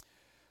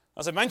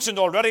As I mentioned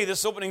already,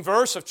 this opening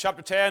verse of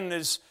chapter 10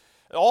 is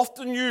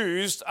often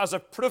used as a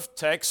proof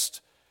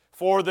text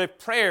for the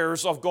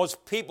prayers of God's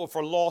people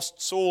for lost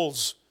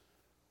souls.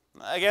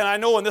 Again, I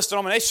know in this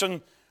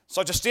denomination,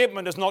 such a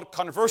statement is not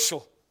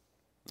controversial.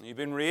 You've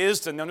been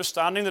raised in the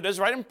understanding that it is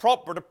right and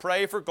proper to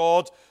pray for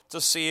God to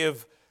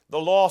save the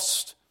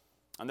lost.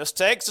 And this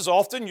text is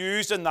often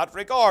used in that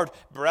regard.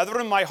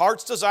 Brethren, my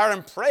heart's desire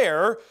and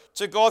prayer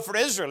to God for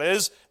Israel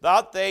is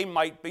that they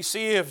might be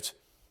saved.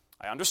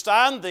 I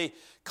understand the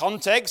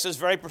context is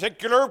very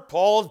particular.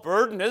 Paul's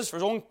burden is for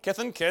his own kith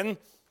and kin.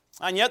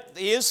 And yet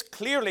he is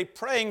clearly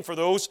praying for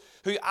those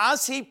who,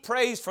 as he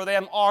prays for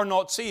them, are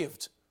not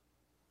saved.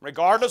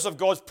 Regardless of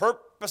God's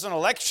purpose and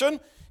election,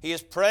 he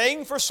is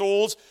praying for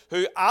souls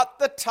who at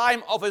the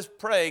time of his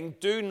praying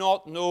do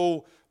not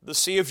know the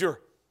Savior.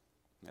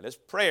 It is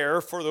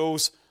prayer for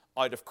those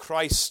out of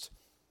Christ.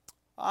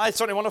 I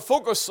certainly want to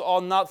focus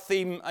on that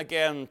theme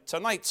again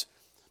tonight,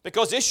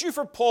 because the issue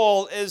for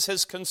Paul is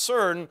his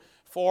concern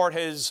for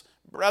his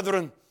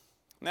brethren.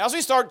 Now, as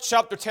we start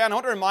chapter 10, I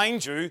want to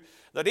remind you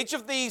that each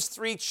of these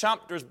 3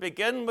 chapters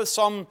begin with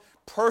some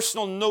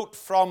personal note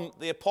from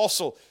the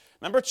apostle.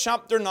 Remember,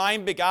 chapter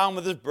 9 began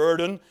with his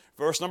burden.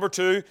 Verse number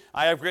 2,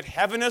 I have great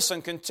heaviness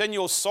and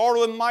continual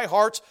sorrow in my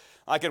heart.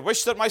 I could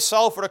wish that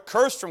myself were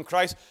accursed from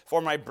Christ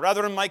for my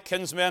brethren, my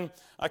kinsmen,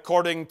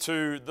 according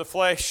to the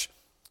flesh.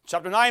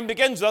 Chapter 9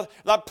 begins with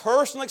that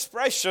personal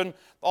expression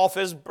of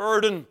his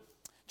burden.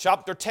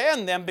 Chapter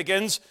 10 then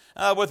begins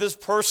with his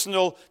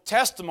personal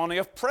testimony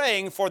of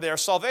praying for their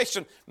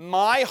salvation.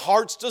 My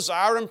heart's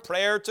desire and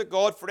prayer to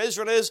God for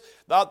Israel is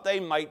that they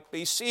might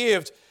be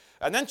saved.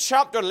 And then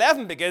chapter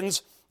 11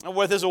 begins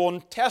with his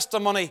own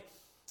testimony,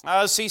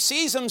 as he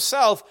sees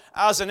himself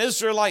as an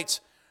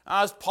Israelite,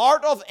 as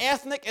part of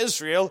ethnic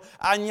Israel,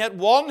 and yet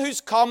one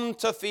who's come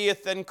to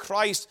faith in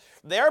Christ,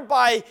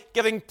 thereby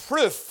giving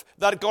proof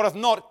that God hath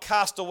not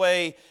cast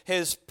away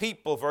his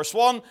people. Verse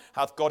 1,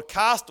 hath God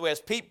cast away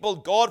his people?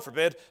 God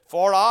forbid,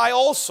 for I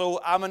also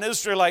am an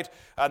Israelite.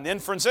 And the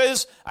inference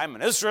is, I'm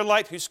an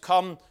Israelite who's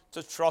come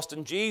to trust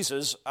in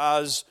Jesus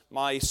as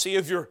my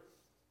Savior.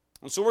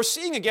 And so we're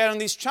seeing again in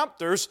these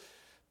chapters,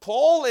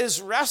 Paul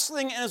is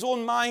wrestling in his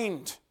own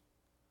mind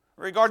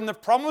regarding the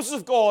promises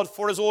of God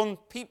for his own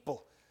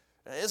people.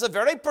 It is a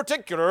very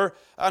particular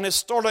and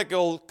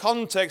historical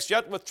context,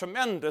 yet with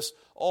tremendous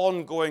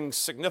ongoing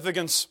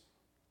significance.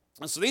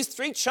 And so these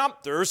 3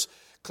 chapters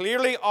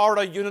clearly are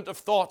a unit of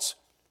thought.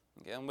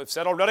 Again, we've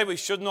said already we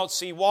should not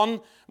see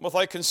one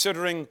without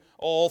considering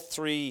all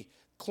 3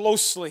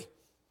 closely.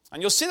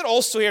 And you'll see that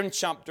also here in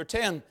chapter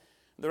 10.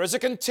 There is a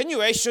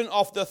continuation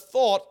of the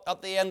thought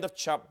at the end of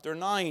chapter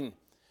 9.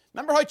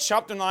 Remember how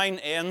chapter 9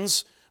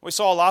 ends? We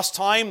saw last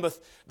time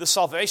with the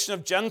salvation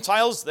of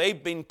Gentiles.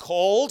 They've been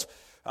called,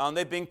 and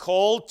they've been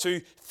called to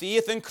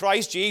faith in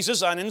Christ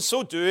Jesus, and in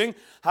so doing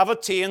have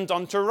attained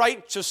unto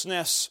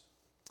righteousness.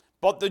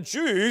 But the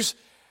Jews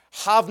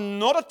have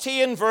not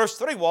attained, verse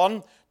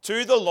 31,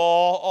 to the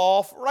law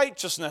of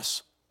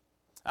righteousness.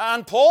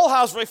 And Paul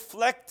has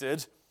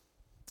reflected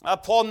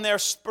upon their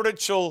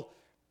spiritual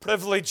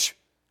privilege.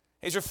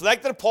 He's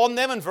reflected upon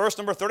them in verse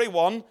number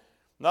 31,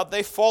 that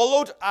they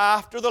followed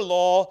after the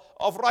law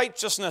of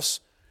righteousness.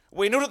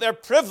 We note their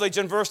privilege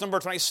in verse number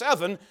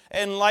 27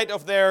 in light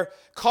of their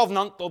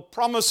covenantal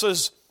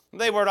promises.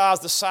 They were as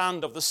the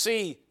sand of the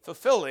sea,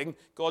 fulfilling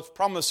God's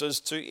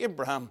promises to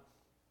Abraham.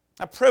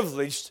 A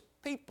privileged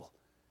people.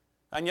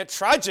 And yet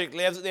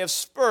tragically, they have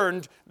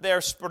spurned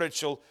their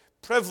spiritual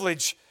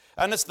privilege.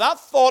 And it's that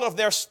thought of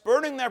their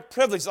spurning their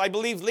privilege that I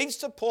believe leads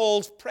to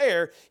Paul's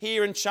prayer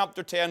here in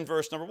chapter 10,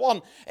 verse number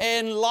 1.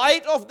 In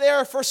light of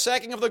their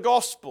forsaking of the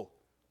gospel,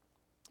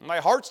 my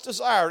heart's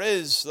desire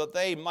is that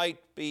they might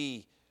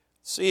be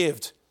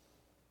saved.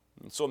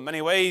 And so in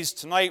many ways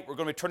tonight we're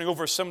going to be turning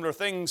over similar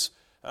things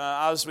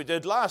as we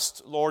did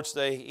last Lord's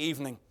Day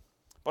evening.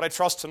 But I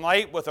trust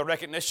tonight with a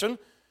recognition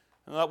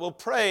that we'll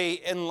pray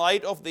in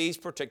light of these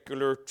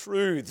particular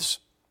truths.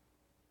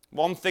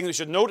 One thing we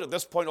should note at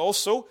this point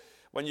also,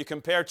 when you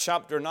compare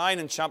chapter 9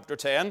 and chapter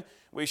 10,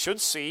 we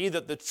should see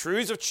that the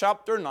truths of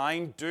chapter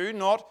 9 do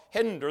not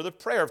hinder the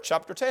prayer of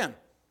chapter 10.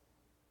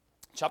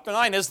 Chapter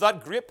 9 is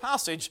that great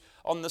passage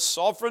on the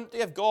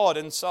sovereignty of God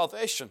in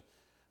salvation.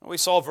 We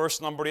saw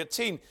verse number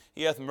 18.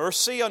 He hath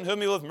mercy on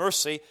whom he will have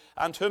mercy,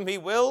 and whom he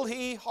will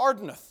he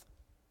hardeneth.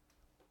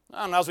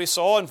 And as we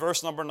saw in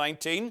verse number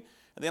 19,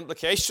 the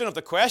implication of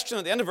the question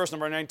at the end of verse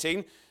number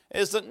 19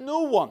 is that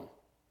no one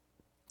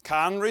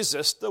can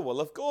resist the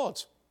will of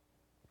God.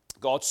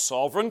 God's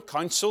sovereign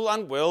counsel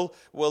and will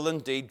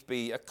indeed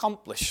be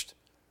accomplished.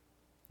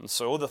 And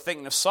so the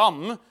thinking of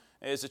some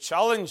is to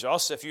challenge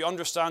us, if you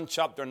understand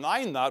chapter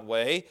 9 that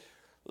way,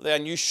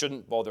 then you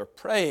shouldn't bother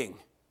praying.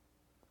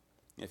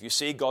 If you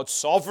see God's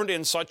sovereignty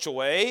in such a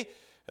way,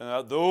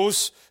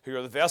 those who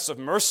are the vessels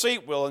of mercy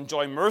will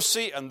enjoy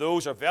mercy, and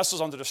those who are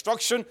vessels unto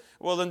destruction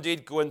will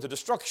indeed go into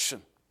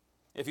destruction.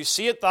 If you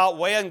see it that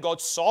way, and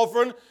God's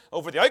sovereign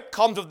over the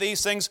outcomes of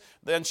these things,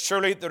 then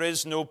surely there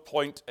is no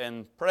point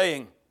in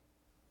praying.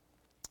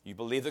 You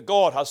believe that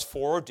God has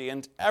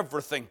foreordained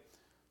everything.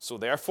 So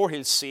therefore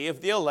he'll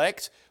save the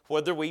elect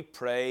whether we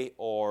pray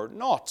or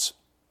not.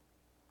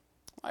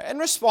 In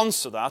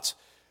response to that,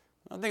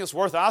 I think it's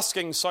worth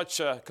asking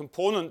such a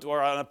component,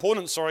 or an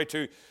opponent,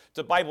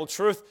 to Bible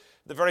truth,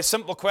 the very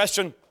simple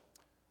question,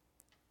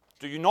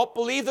 do you not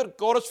believe that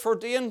God has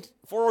foreordained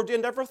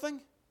everything?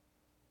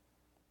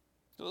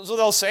 So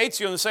they'll say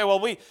to you, and they say,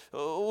 well,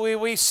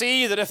 we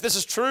see that if this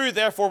is true,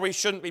 therefore we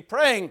shouldn't be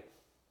praying.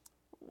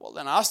 Well,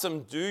 then ask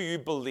them, do you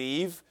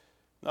believe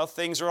that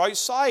things are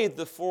outside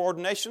the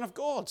foreordination of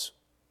God?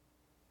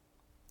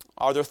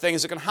 Are there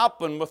things that can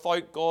happen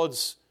without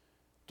God's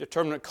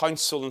determinate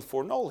counsel and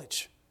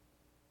foreknowledge?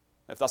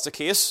 If that's the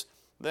case,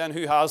 then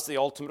who has the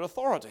ultimate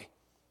authority?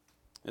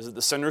 Is it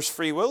the sinner's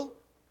free will?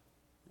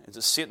 Is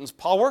it Satan's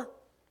power?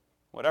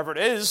 Whatever it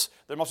is,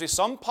 there must be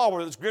some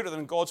power that's greater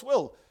than God's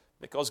will,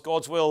 because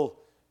God's will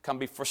can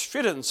be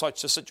frustrated in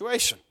such a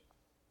situation.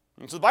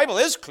 And so the Bible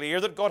is clear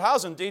that God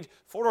has indeed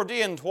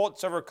foreordained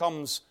whatsoever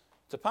comes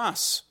to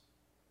pass.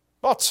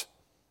 But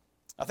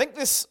I think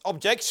this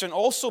objection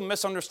also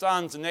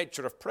misunderstands the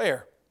nature of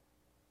prayer.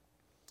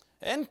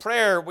 In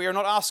prayer, we are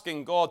not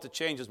asking God to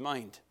change his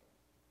mind.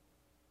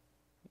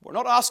 We're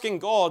not asking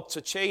God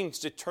to change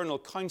the eternal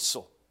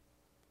counsel.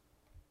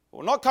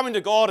 We're not coming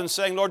to God and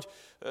saying, Lord,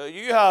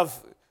 you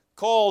have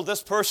called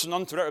this person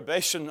unto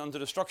reprobation, unto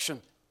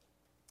destruction.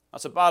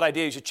 That's a bad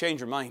idea. You should change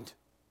your mind.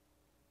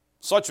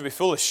 Such would be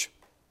foolish,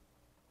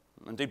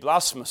 indeed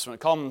blasphemous, when it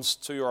comes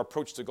to your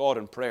approach to God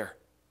in prayer.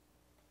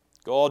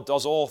 God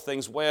does all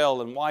things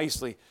well and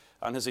wisely,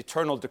 and his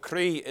eternal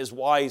decree is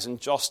wise and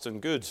just and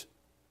good.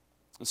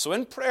 And so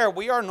in prayer,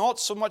 we are not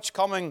so much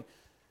coming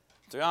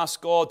to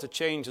ask God to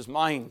change his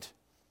mind.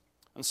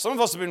 And some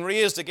of us have been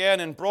raised again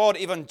in broad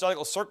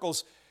evangelical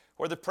circles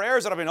where the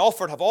prayers that have been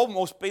offered have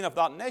almost been of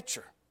that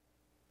nature.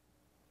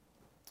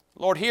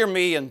 Lord, hear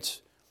me and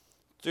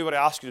do what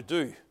I ask you to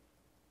do.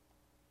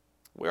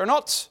 We are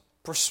not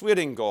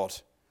persuading God.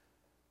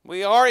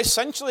 We are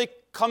essentially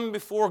coming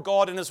before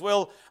God in his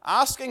will,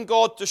 asking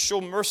God to show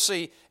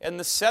mercy in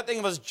the setting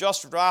of his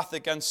just wrath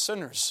against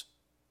sinners.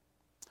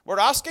 We're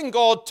asking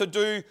God to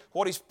do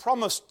what he's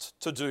promised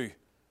to do.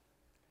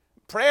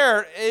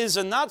 Prayer is,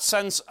 in that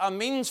sense, a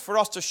means for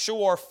us to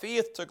show our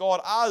faith to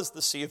God as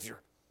the Savior.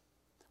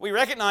 We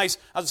recognize,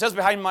 as it says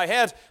behind my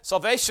head,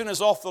 salvation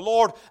is of the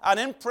Lord, and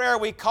in prayer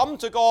we come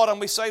to God and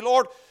we say,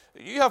 Lord,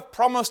 you have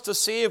promised to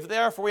save,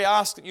 therefore we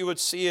ask that you would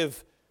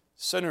save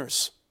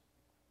sinners.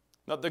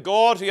 That the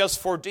God who has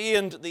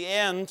foreordained the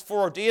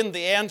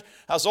end,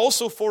 has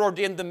also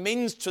foreordained the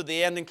means to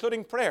the end,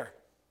 including prayer.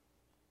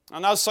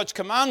 And as such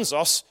commands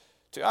us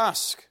to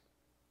ask,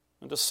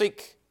 and to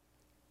seek,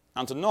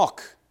 and to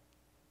knock.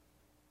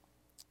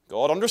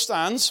 God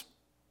understands,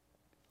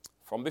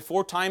 from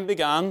before time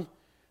began,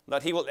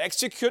 that he will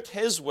execute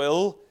his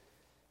will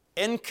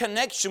in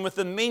connection with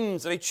the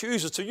means that he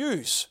chooses to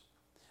use,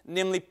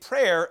 namely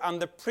prayer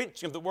and the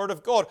preaching of the Word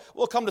of God.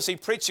 We'll come to see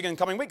preaching in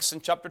coming weeks in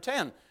chapter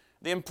 10.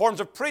 The importance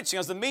of preaching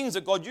as the means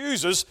that God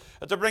uses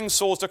to bring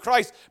souls to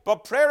Christ.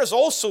 But prayer is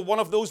also one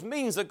of those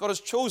means that God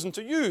has chosen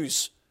to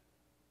use.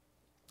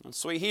 And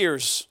so he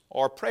hears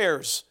our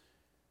prayers.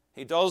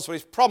 He does what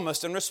he's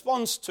promised in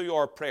response to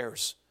our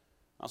prayers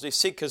as we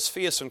seek his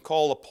face and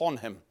call upon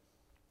him.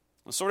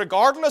 And so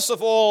regardless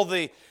of all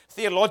the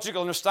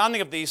theological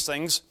understanding of these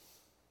things,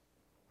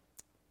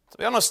 to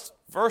be honest,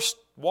 verse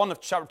 1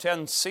 of chapter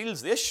 10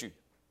 seals the issue.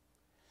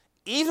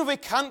 Even if we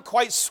can't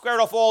quite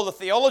square off all the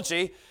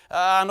theology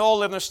and all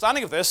the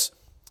understanding of this,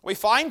 we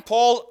find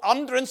Paul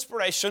under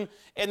inspiration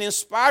in the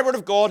inspired Word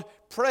of God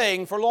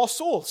praying for lost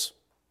souls.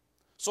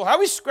 So how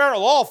we square it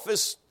all off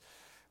is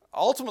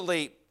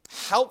ultimately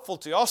helpful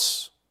to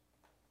us,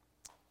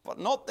 but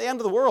not the end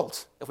of the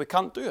world if we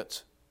can't do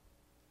it.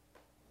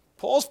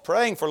 Paul's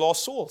praying for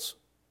lost souls.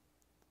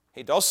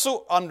 He does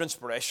so under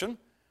inspiration,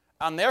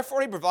 and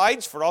therefore he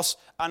provides for us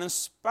an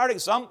inspired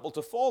example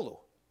to follow.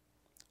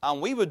 And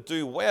we would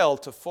do well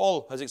to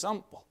follow his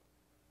example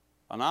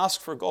and ask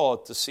for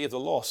God to save the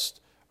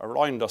lost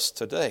around us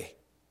today.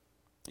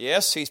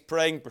 Yes, he's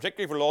praying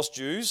particularly for lost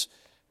Jews,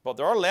 but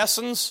there are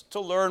lessons to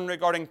learn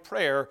regarding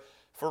prayer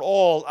for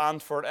all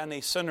and for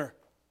any sinner.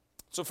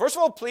 So first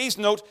of all, please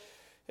note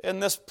in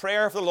this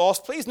prayer for the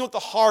lost, please note the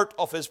heart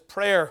of his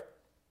prayer.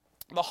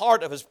 The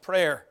heart of his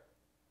prayer.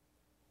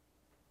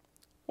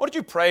 What did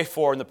you pray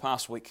for in the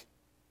past week?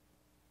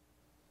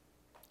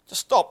 Just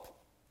stop.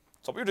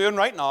 Stop what you're doing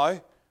right now.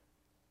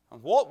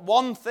 And what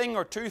one thing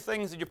or two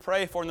things did you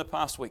pray for in the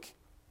past week?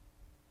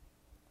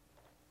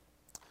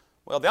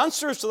 Well, the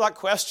answers to that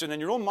question in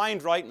your own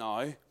mind right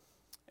now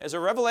is a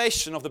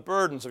revelation of the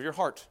burdens of your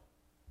heart.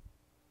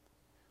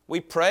 We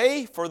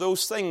pray for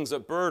those things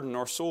that burden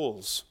our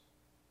souls.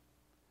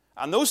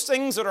 And those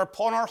things that are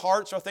upon our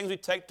hearts are things we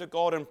take to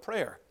God in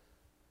prayer.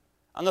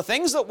 And the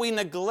things that we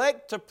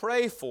neglect to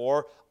pray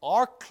for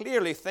are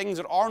clearly things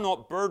that are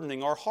not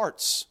burdening our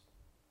hearts.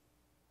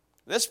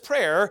 This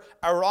prayer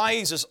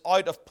arises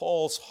out of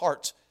Paul's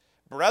heart.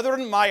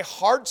 Brethren, my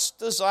heart's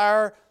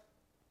desire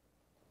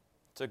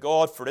to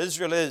God for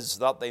Israel is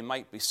that they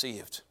might be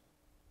saved.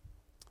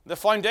 The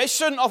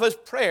foundation of his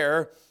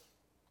prayer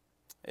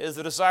is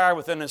the desire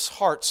within his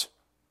heart.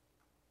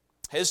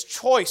 His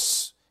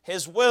choice,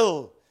 his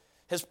will,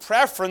 his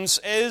preference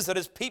is that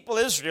his people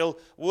Israel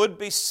would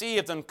be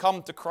saved and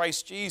come to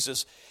Christ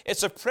Jesus.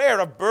 It's a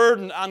prayer of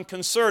burden and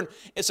concern.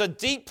 It's a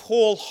deep,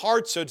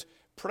 wholehearted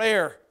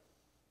prayer.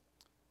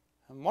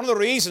 And one of the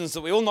reasons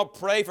that we will not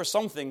pray for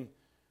something,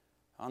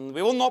 and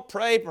we will not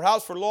pray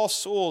perhaps for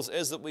lost souls,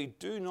 is that we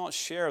do not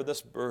share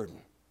this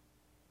burden.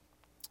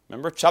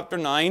 Remember chapter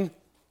 9?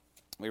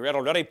 We read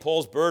already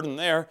Paul's burden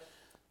there.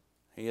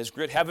 He has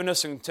great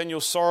heaviness and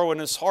continual sorrow in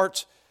his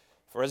heart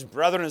for his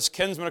brethren, his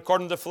kinsmen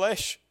according to the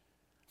flesh.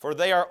 For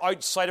they are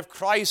outside of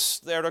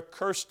Christ, they're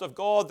accursed of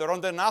God, they're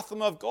under the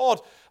anathema of God,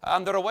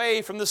 and they're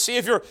away from the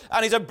Savior,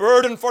 and he's a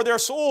burden for their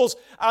souls.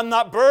 And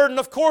that burden,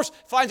 of course,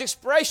 finds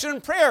expression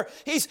in prayer.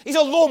 He's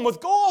alone with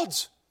God.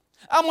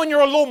 And when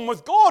you're alone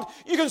with God,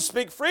 you can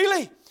speak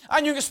freely,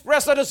 and you can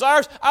express the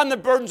desires and the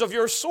burdens of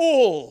your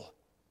soul.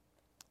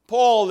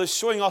 Paul is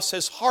showing us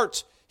his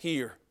heart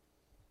here.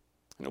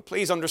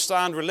 Please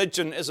understand,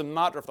 religion is a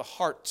matter of the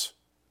heart.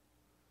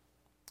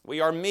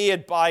 We are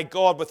made by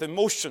God with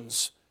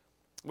emotions.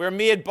 We're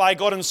made by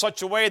God in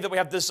such a way that we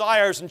have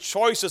desires and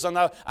choices and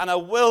a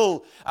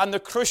will. And the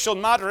crucial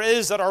matter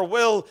is that our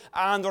will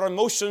and our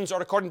emotions are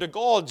according to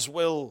God's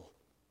will.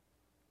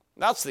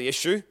 That's the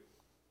issue.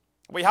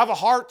 We have a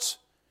heart,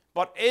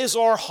 but is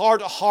our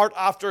heart a heart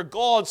after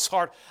God's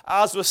heart?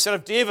 As was said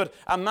of David,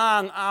 a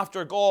man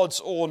after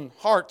God's own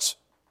heart.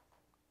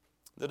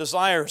 The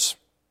desires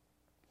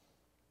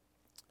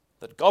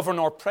that govern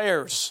our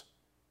prayers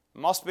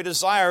must be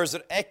desires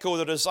that echo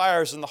the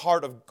desires in the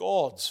heart of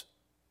God.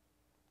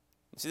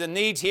 See, the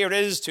need here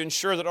is to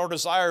ensure that our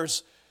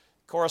desires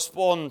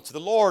correspond to the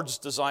Lord's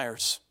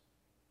desires.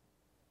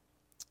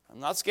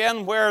 And that's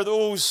again where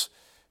those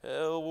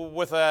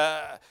with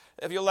a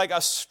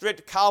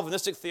strict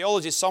Calvinistic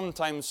theology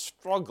sometimes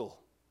struggle.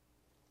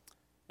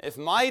 If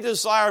my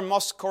desire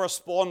must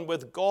correspond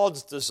with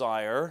God's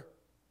desire,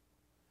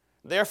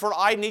 therefore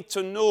I need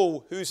to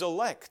know who's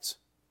elect,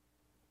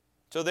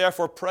 to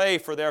therefore pray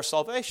for their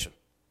salvation.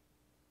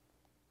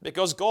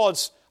 Because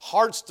God's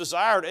heart's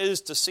desire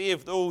is to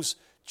save those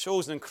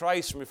chosen in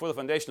Christ from before the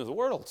foundation of the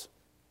world.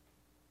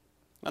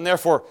 And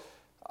therefore,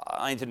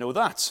 I need to know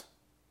that.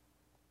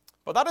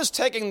 But that is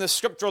taking the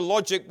scriptural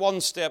logic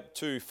one step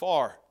too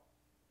far.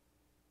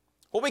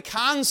 What we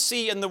can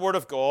see in the Word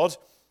of God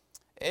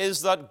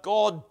is that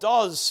God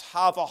does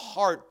have a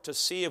heart to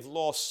save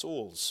lost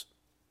souls.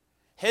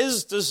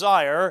 His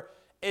desire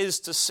is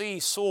to see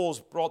souls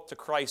brought to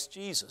Christ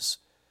Jesus.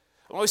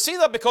 And we see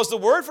that because the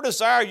word for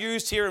desire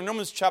used here in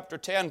Romans chapter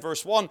 10,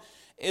 verse 1,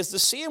 is the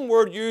same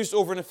word used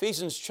over in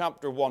Ephesians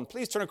chapter 1.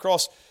 Please turn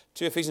across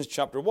to Ephesians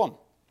chapter 1.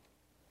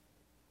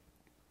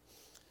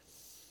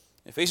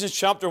 Ephesians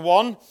chapter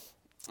 1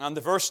 and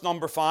the verse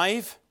number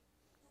 5.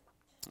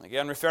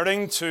 Again,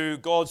 referring to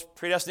God's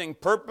predestinating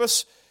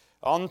purpose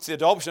unto the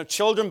adoption of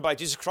children by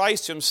Jesus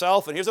Christ to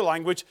himself. And here's the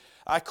language.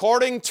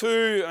 According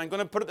to, I'm going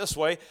to put it this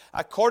way,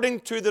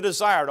 according to the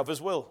desire of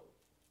his will.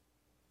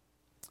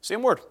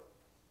 Same word.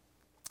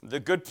 The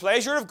good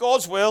pleasure of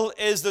God's will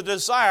is the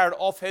desire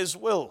of his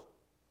will.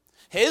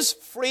 His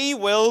free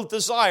will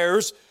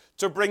desires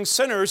to bring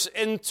sinners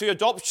into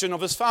adoption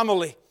of his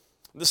family.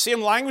 The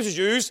same language is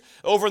used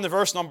over in the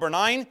verse number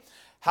 9.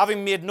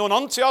 Having made known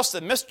unto us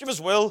the mystery of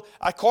his will,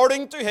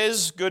 according to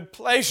his good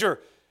pleasure.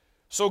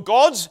 So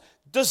God's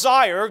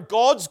desire,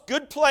 God's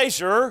good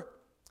pleasure,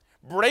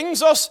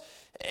 brings us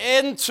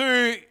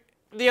into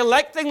the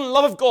electing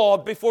love of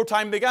God before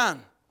time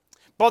began.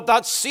 But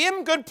that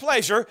same good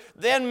pleasure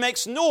then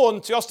makes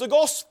known to us the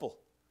gospel.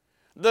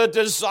 The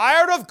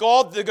desire of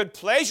God, the good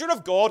pleasure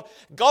of God,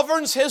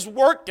 governs his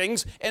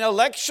workings in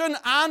election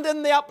and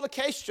in the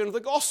application of the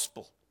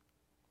gospel.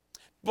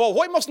 But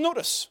what we must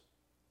notice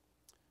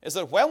is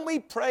that when we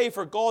pray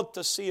for God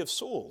to save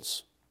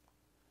souls,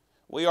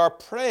 we are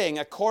praying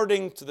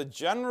according to the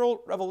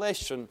general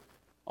revelation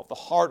of the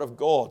heart of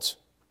God.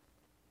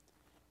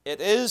 It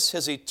is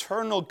his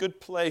eternal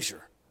good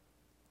pleasure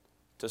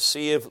to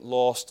save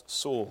lost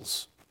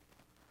souls.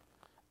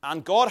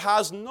 And God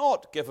has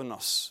not given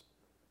us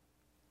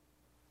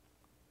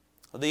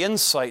the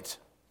insight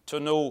to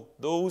know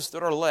those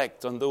that are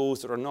elect and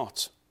those that are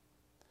not.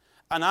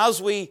 And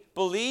as we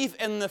believe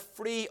in the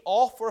free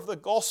offer of the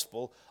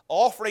gospel,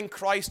 offering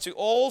Christ to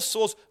all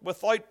souls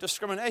without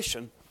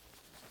discrimination,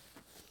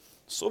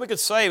 so we could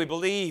say we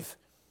believe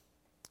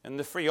in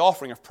the free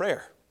offering of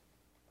prayer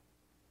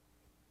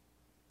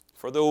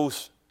for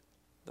those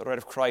that are out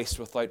of Christ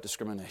without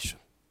discrimination.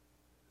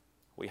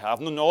 We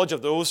have no knowledge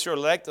of those who are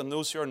elect and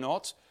those who are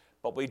not,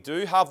 but we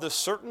do have the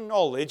certain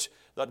knowledge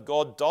that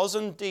God does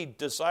indeed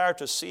desire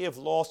to save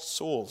lost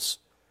souls.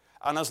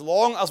 And as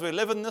long as we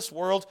live in this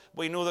world,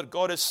 we know that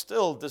God is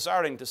still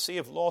desiring to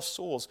save lost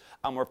souls,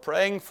 and we're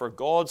praying for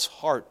God's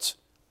heart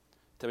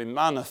to be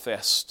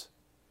manifest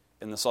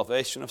in the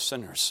salvation of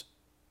sinners.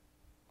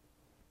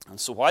 And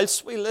so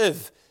whilst we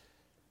live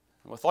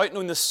without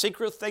knowing the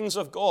secret things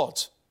of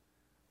God,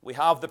 we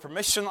have the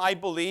permission, I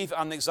believe,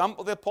 and the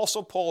example of the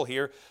Apostle Paul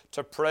here,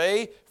 to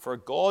pray for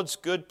God's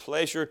good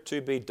pleasure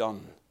to be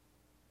done.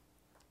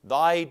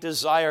 Thy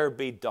desire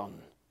be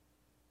done.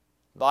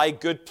 Thy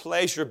good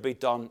pleasure be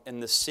done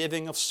in the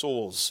saving of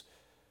souls.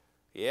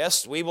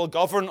 Yes, we will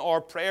govern our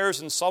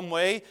prayers in some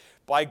way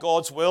by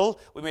God's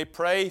will. We may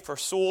pray for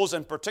souls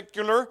in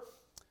particular,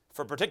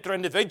 for particular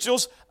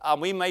individuals,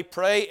 and we may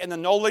pray in the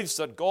knowledge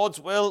that God's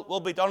will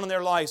be done in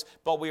their lives.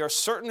 But we are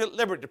certainly at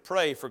liberty to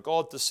pray for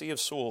God to save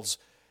souls.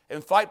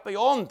 In fact,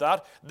 beyond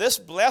that, this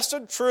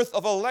blessed truth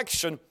of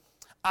election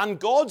and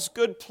God's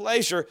good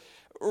pleasure,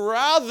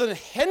 rather than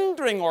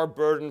hindering our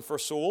burden for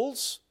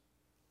souls,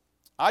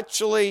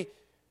 actually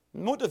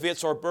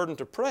motivates our burden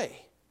to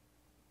pray.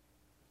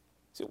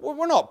 See,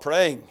 we're not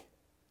praying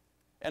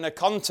in a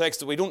context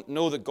that we don't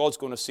know that God's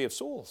going to save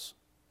souls.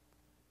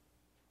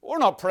 We're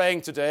not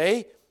praying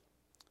today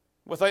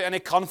without any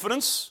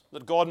confidence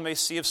that God may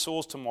save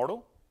souls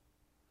tomorrow.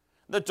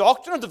 The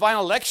doctrine of divine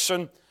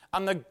election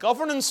and the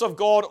governance of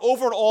God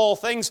over all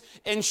things,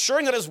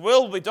 ensuring that His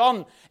will be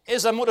done,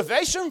 is a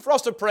motivation for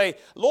us to pray,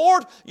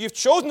 Lord, you've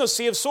chosen to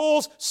save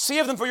souls,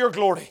 save them for your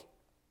glory.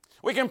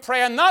 We can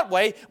pray in that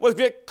way with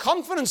great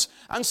confidence,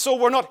 and so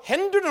we're not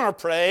hindered in our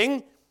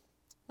praying,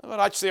 but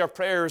actually our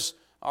prayers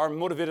are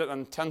motivated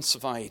and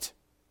intensified.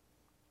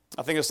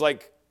 I think it's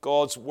like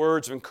God's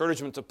words of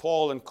encouragement to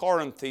Paul in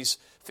Corinth. He's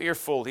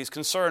fearful, he's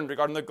concerned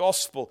regarding the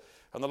gospel,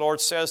 and the Lord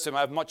says to him,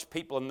 I have much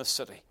people in this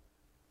city.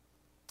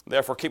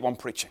 Therefore, keep on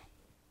preaching.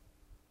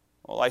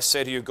 Well, I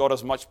say to you, God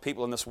has much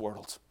people in this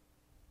world.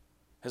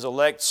 His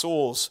elect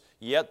souls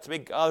yet to be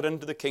gathered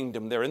into the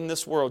kingdom. They're in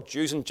this world,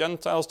 Jews and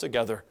Gentiles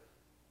together.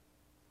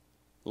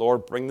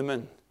 Lord, bring them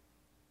in.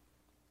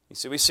 You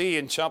see, we see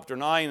in chapter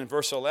 9 and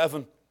verse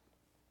 11,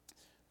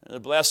 the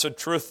blessed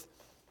truth,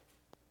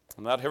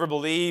 and that whoever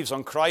believes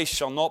on Christ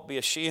shall not be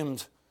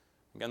ashamed.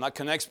 Again, that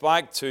connects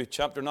back to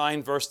chapter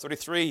 9, verse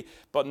 33.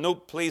 But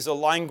note, please, the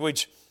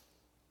language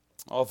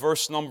of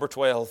verse number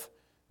 12.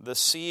 The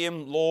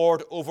same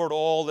Lord over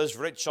all is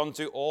rich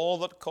unto all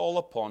that call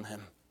upon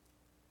Him.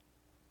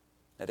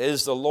 It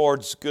is the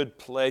Lord's good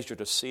pleasure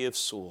to save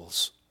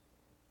souls.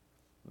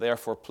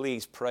 Therefore,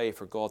 please pray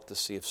for God to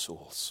save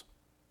souls.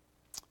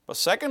 But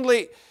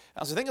secondly,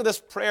 as we think of this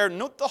prayer,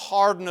 note the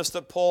hardness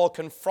that Paul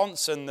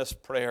confronts in this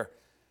prayer.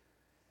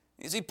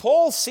 You see,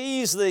 Paul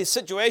sees the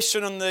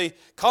situation and the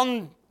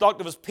conduct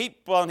of his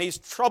people, and he's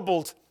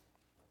troubled.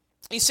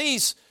 He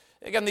sees,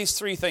 again, these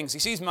three things. He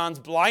sees man's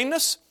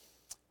blindness,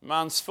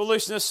 man's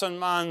foolishness, and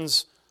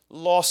man's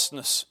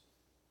lostness.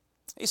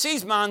 He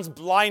sees man's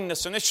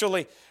blindness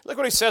initially. Look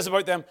what he says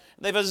about them.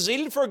 They've a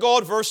zeal for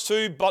God, verse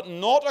 2, but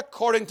not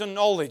according to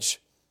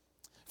knowledge.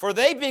 For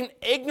they being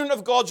ignorant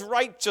of God's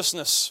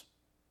righteousness.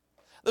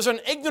 There's an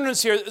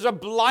ignorance here. There's a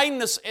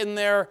blindness in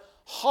their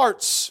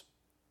hearts.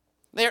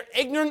 They are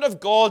ignorant of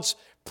God's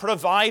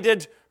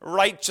provided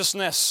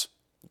righteousness.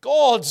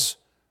 God's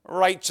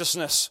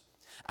righteousness.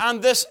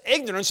 And this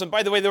ignorance, and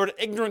by the way, the word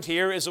ignorant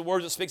here is a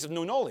word that speaks of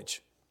no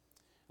knowledge.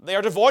 They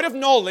are devoid of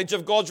knowledge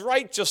of God's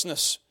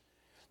righteousness.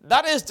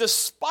 That is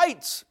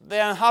despite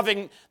them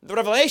having the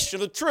revelation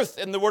of the truth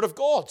in the Word of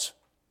God.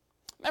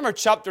 Remember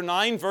chapter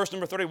 9, verse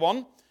number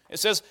 31. It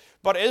says,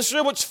 but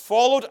Israel which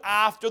followed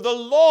after the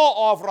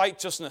law of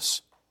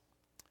righteousness.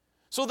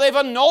 So they have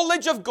a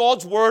knowledge of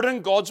God's Word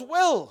and God's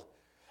will.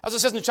 As it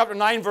says in chapter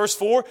 9, verse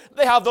 4,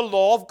 they have the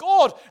law of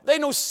God. They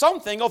know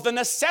something of the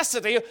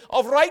necessity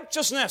of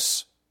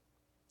righteousness.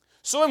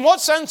 So in what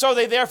sense are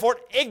they therefore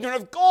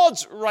ignorant of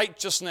God's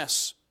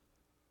righteousness?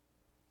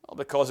 Well,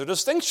 because of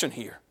distinction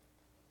here.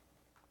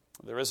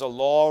 There is a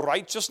law of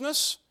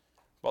righteousness,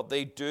 but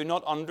they do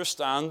not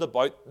understand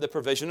about the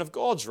provision of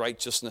God's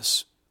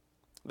righteousness.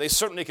 They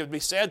certainly could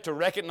be said to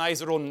recognize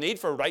their own need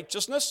for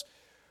righteousness.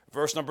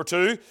 Verse number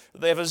 2,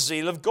 they have a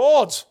zeal of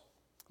God.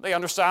 They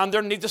understand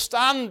their need to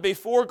stand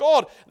before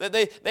God.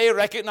 They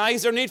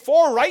recognize their need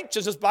for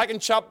righteousness back in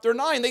chapter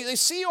 9. They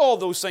see all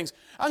those things.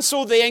 And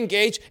so they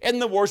engage in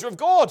the worship of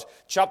God.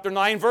 Chapter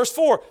 9, verse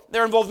 4,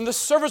 they're involved in the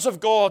service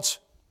of God.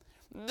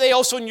 They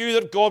also knew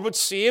that God would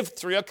save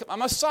through a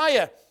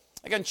Messiah.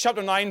 Again,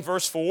 chapter 9,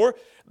 verse 4,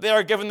 they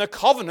are given the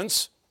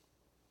covenants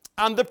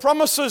and the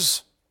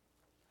promises.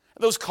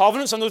 Those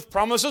covenants and those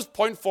promises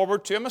point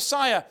forward to a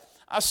Messiah,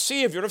 a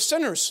Savior of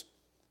sinners.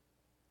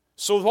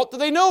 So what do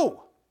they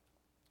know?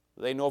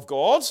 They know of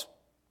God.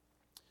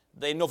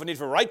 They know of a need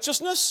for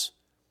righteousness.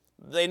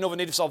 They know of a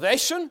need of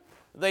salvation.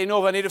 They know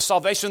of a need of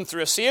salvation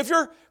through a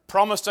Savior,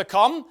 promised to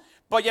come.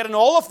 But yet in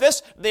all of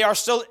this, they are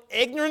still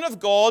ignorant of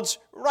God's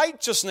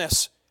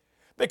righteousness.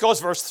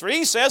 Because verse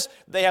 3 says,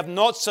 they have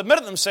not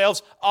submitted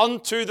themselves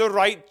unto the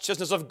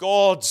righteousness of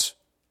God.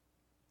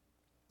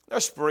 They're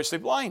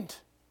spiritually blind.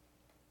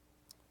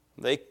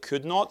 They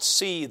could not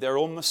see their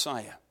own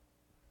Messiah.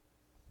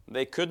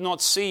 They could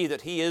not see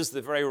that He is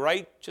the very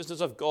righteousness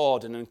of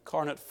God in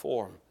incarnate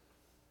form.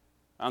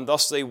 And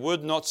thus they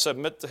would not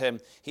submit to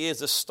Him. He is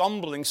the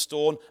stumbling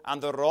stone and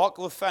the rock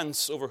of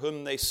offense over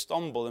whom they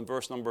stumble in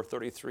verse number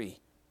 33. You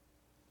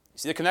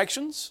see the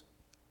connections?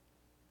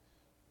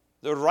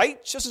 The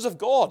righteousness of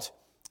God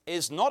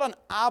is not an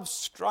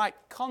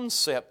abstract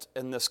concept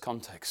in this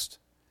context.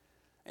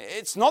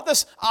 It's not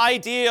this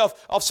idea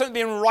of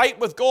simply being right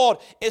with God.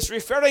 It's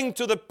referring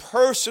to the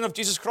person of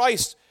Jesus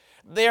Christ.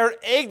 They are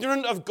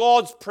ignorant of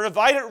God's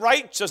provided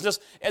righteousness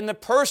in the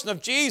person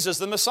of Jesus,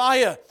 the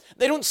Messiah.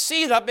 They don't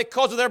see that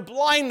because of their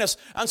blindness.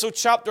 And so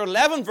chapter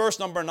 11,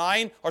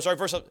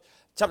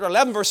 chapter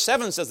 11, verse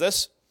 7 says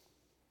this,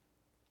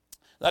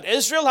 that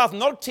Israel hath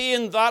not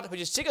obtained that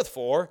which it seeketh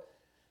for,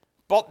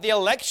 but the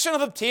election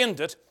have obtained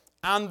it,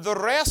 and the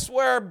rest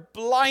were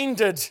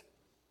blinded.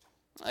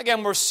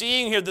 Again, we're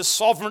seeing here the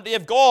sovereignty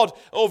of God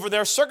over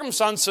their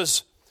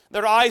circumstances.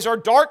 Their eyes are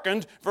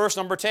darkened, verse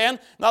number 10,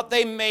 that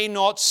they may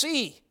not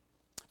see.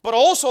 But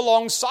also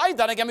alongside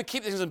that, again, we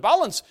keep things in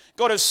balance.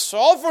 God is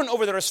sovereign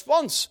over the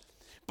response.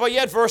 But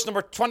yet, verse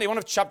number 21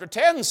 of chapter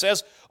 10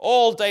 says,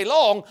 all day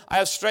long I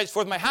have stretched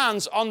forth my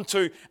hands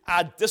unto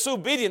a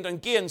disobedient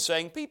and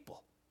gainsaying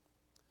people.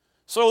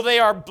 So they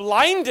are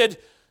blinded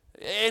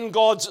in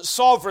God's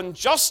sovereign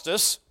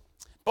justice,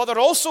 but they're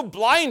also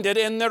blinded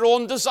in their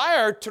own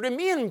desire to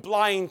remain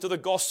blind to the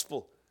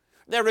gospel.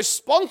 They're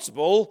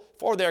responsible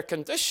for their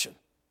condition.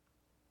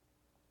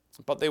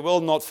 But they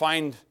will not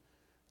find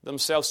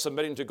themselves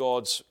submitting to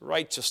God's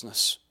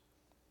righteousness.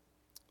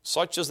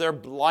 Such is their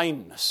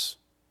blindness,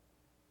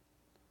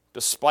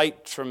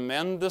 despite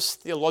tremendous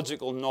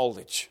theological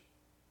knowledge.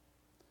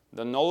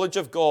 The knowledge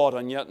of God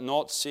and yet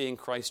not seeing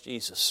Christ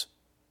Jesus.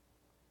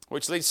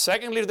 Which leads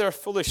secondly to their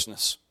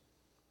foolishness.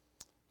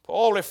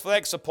 Paul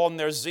reflects upon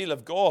their zeal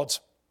of God.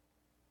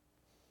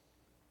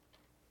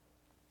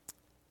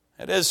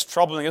 It is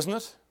troubling, isn't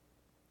it,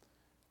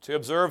 to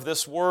observe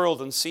this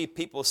world and see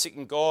people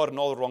seeking God in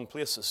all the wrong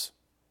places.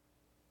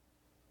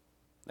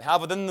 They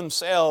have within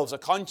themselves a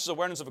conscious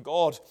awareness of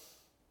God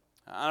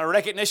and a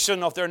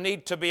recognition of their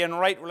need to be in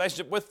right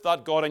relationship with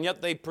that God, and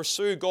yet they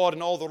pursue God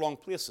in all the wrong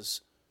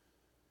places.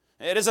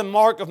 It is a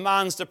mark of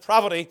man's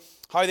depravity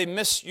how they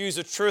misuse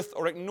the truth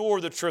or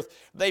ignore the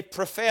truth. They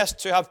profess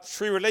to have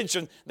true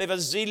religion. They have a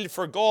zeal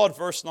for God,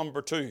 verse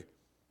number 2.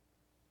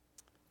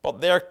 But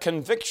their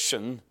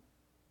conviction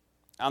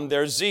and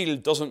their zeal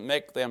doesn't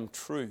make them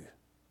true.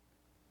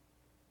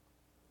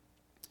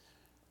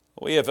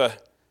 We have a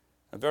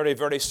very,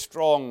 very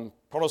strong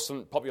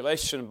Protestant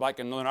population back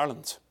in Northern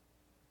Ireland.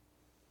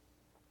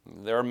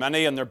 There are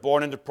many, and they're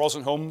born into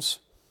Protestant homes,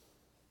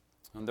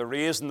 and they're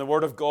raised in the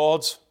Word of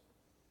God,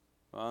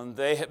 and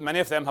many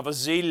of them have a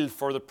zeal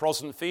for the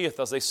Protestant faith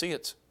as they see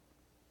it.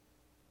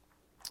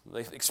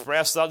 They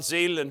express that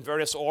zeal in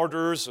various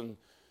orders and,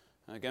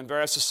 again,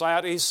 various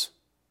societies.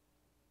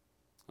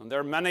 And there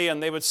are many,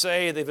 and they would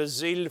say they have a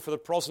zeal for the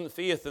Protestant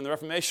faith in the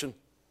Reformation.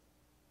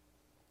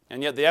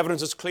 And yet the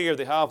evidence is clear,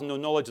 they have no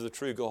knowledge of the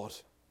true God.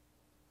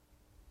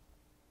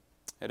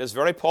 It is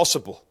very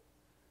possible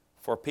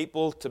for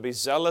people to be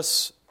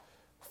zealous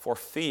for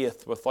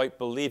faith without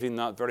believing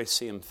that very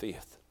same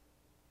faith.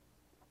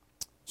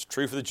 It's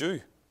true for the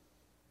Jew,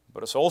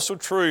 but it's also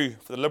true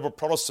for the liberal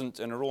Protestant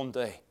in our own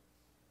day.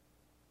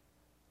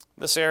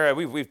 This area,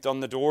 we've done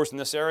the doors in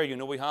this area, you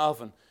know we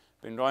have, and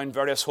been around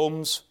various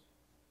homes.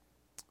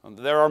 And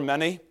there are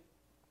many,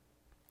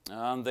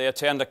 and they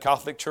attend a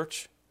Catholic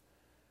church.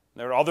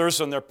 There are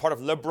others, and they're part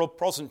of liberal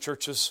Protestant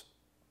churches.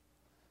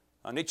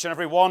 And each and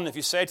every one, if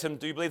you say to them,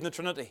 do you believe in the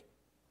Trinity?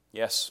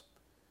 Yes.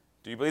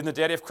 Do you believe in the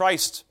deity of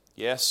Christ?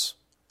 Yes.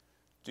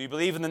 Do you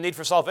believe in the need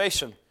for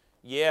salvation?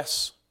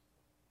 Yes.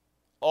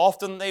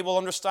 Often they will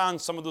understand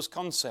some of those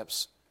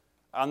concepts.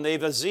 And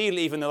they've a zeal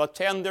even. They'll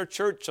attend their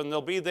church and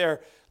they'll be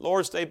there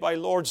Lord's Day by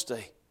Lord's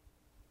Day.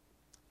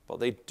 But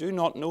they do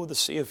not know the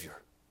Savior.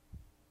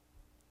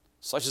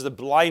 Such is the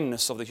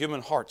blindness of the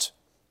human heart.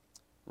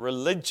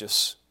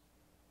 Religious,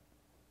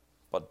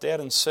 but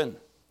dead in sin.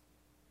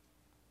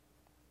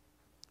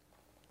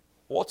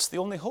 What's the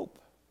only hope?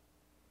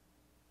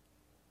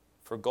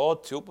 For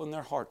God to open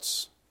their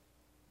hearts.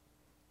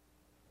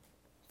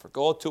 For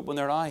God to open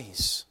their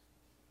eyes.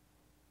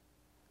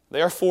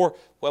 Therefore,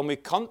 when we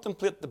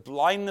contemplate the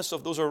blindness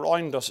of those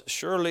around us,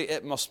 surely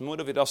it must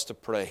motivate us to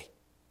pray.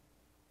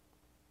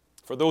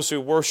 For those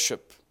who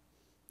worship,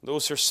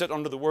 those who sit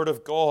under the Word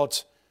of God,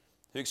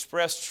 who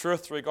express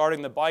truth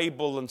regarding the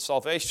Bible and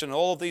salvation,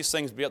 all of these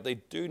things, but yet they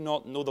do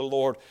not know the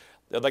Lord.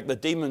 They're like the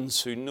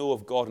demons who know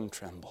of God and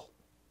tremble.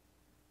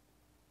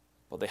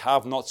 But they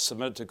have not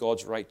submitted to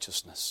God's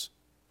righteousness.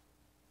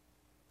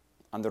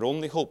 And their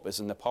only hope is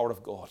in the power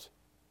of God,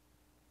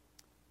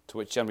 to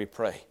which end we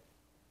pray.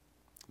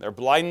 Their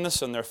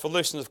blindness and their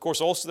foolishness, of course,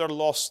 also their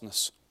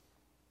lostness.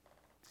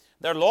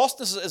 Their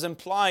lostness is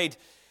implied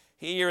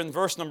here in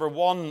verse number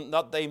 1,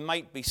 that they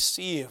might be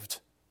saved.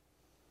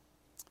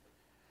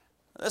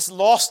 This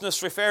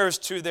lostness refers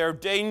to their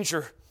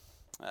danger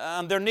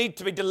and their need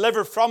to be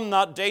delivered from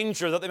that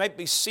danger, that they might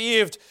be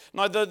saved.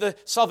 Now, the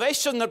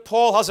salvation that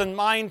Paul has in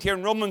mind here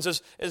in Romans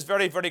is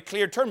very, very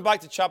clear. Turn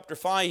back to chapter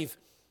 5.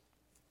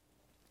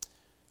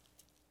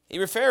 He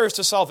refers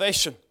to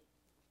salvation.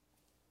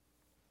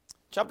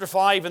 Chapter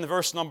 5 in the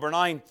verse number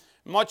 9.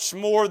 Much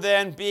more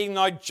then, being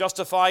now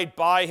justified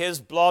by his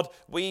blood,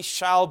 we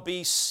shall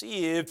be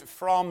saved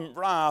from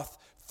wrath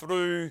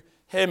through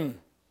him.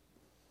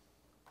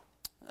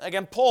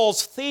 Again,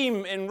 Paul's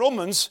theme in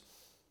Romans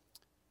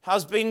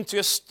has been to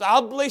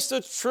establish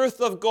the truth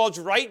of God's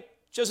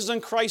righteousness in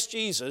Christ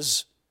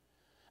Jesus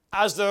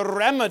as the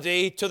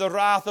remedy to the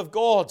wrath of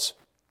God.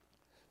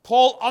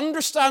 Paul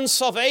understands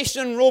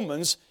salvation in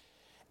Romans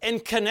in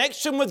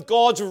connection with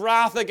God's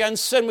wrath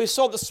against sin. We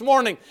saw it this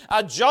morning.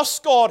 A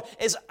just God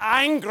is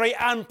angry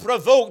and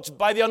provoked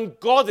by the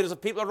ungodliness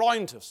of people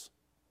around us.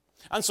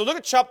 And so look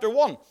at chapter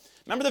 1.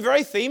 Remember the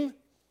very theme?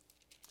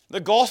 The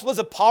gospel is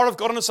the power of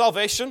God unto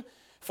salvation,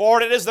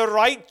 for it is the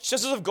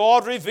righteousness of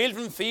God revealed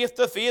from faith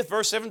to faith,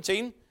 verse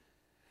 17.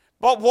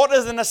 But what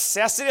is the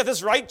necessity of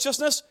this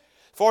righteousness?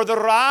 For the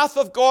wrath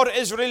of God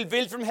is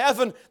revealed from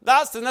heaven.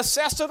 That's the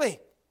necessity.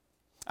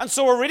 And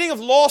so we're reading of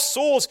lost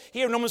souls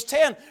here in Romans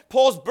 10.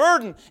 Paul's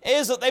burden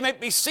is that they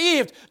might be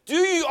saved. Do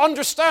you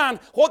understand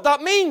what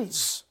that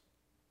means?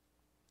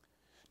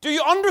 Do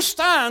you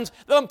understand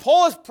that when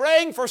Paul is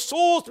praying for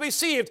souls to be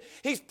saved,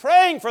 he's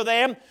praying for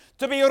them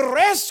to be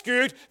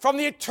rescued from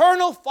the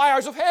eternal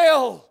fires of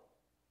hell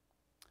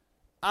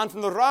and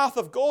from the wrath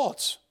of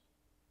God?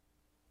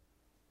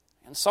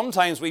 And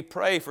sometimes we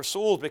pray for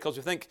souls because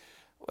we think,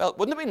 well,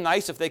 wouldn't it be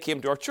nice if they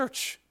came to our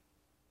church?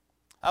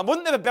 And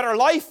wouldn't they have a better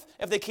life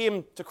if they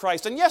came to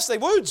Christ? And yes, they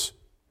would.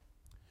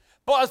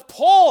 But as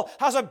Paul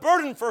has a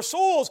burden for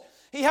souls,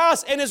 he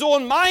has in his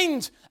own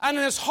mind and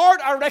in his heart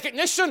a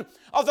recognition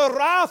of the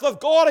wrath of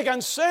God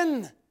against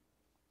sin.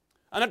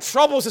 And it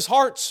troubles his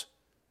heart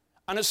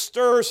and it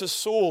stirs his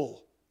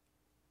soul.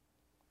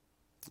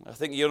 I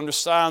think you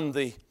understand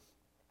the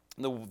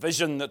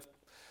vision that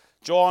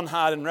John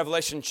had in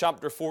Revelation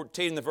chapter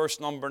 14, the verse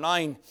number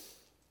 9.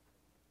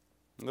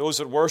 Those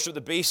that worship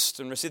the beast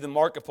and receive the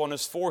mark upon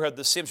his forehead,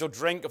 the same shall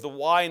drink of the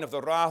wine of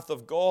the wrath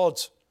of God,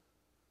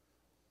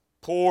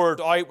 poured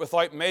out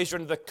without measure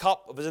into the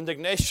cup of his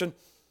indignation.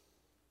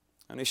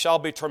 And he shall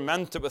be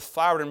tormented with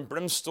fire and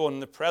brimstone in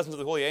the presence of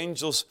the holy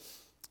angels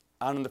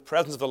and in the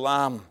presence of the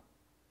Lamb.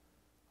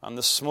 And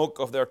the smoke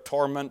of their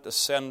torment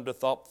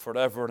ascendeth up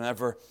forever and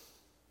ever.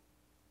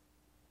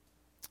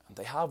 And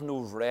they have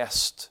no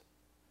rest,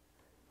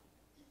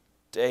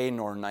 day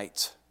nor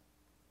night.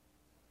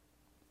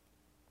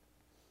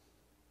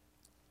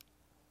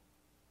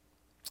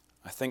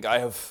 I think I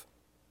have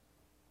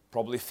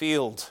probably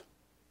failed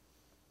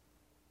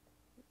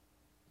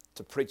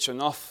to preach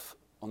enough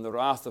on the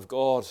wrath of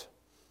God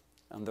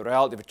and the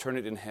reality of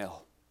eternity in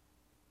hell.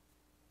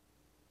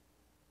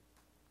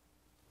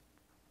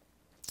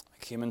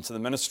 I came into the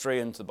ministry,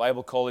 into the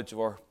Bible college of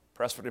our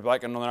presbytery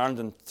back in Northern Ireland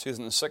in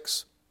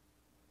 2006.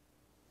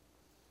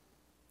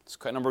 It's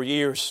quite a number of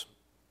years.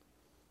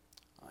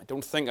 I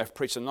don't think I've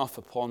preached enough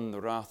upon the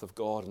wrath of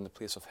God in the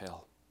place of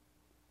hell.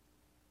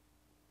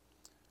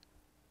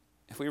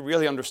 If we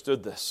really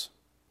understood this,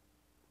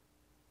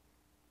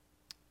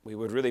 we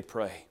would really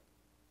pray.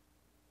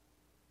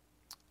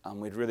 And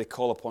we'd really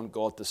call upon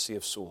God to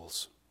save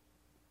souls.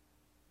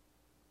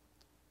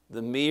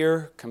 The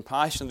mere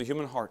compassion of the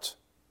human heart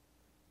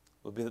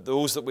will be that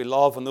those that we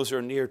love and those who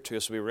are near to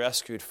us will be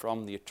rescued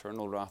from the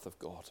eternal wrath of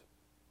God.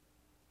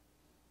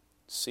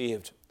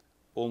 Saved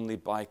only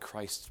by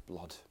Christ's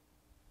blood.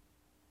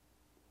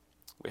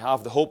 We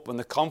have the hope and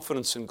the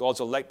confidence in God's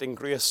electing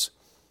grace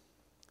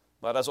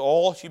that as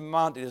all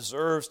humanity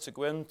deserves to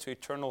go into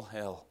eternal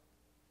hell,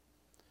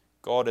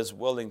 God is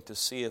willing to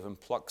save and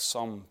pluck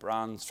some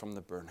brands from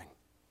the burning.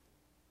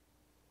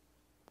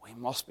 We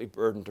must be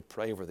burdened to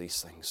pray over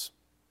these things.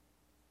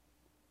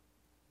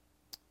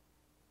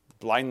 The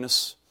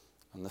blindness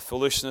and the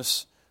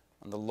foolishness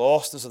and the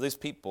lostness of these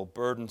people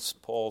burdens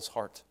Paul's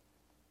heart,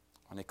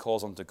 and he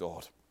calls unto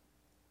God.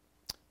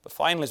 But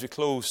finally, as we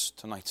close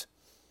tonight,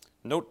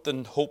 note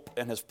the hope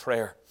in his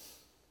prayer.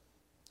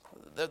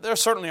 There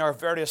certainly are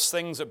various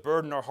things that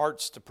burden our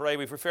hearts to pray.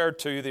 We've referred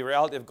to the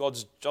reality of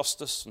God's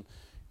justice and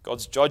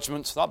God's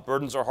judgment. That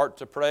burdens our heart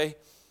to pray.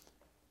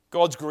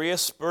 God's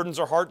grace burdens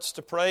our hearts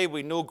to pray.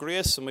 We know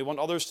grace and we want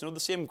others to know the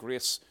same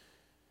grace.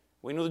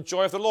 We know the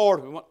joy of the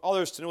Lord. We want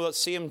others to know that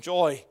same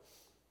joy.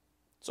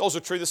 It's also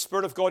true the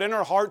Spirit of God in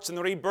our hearts and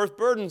the rebirth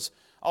burdens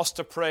us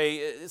to pray.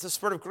 It's the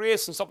Spirit of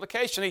grace and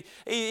supplication.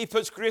 He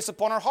puts grace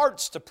upon our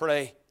hearts to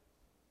pray.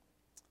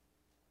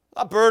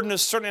 That burden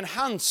is certainly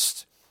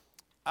enhanced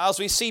as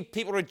we see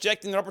people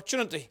rejecting their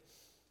opportunity.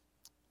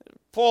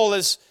 Paul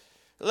is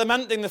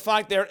lamenting the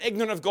fact they are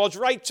ignorant of God's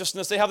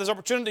righteousness. They have this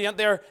opportunity, yet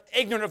they are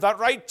ignorant of that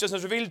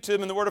righteousness revealed to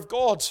them in the Word of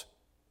God.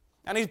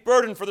 And he's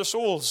burdened for their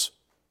souls.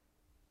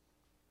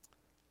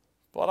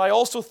 But I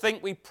also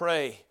think we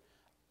pray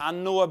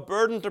and know a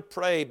burden to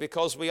pray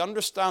because we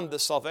understand that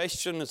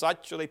salvation is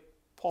actually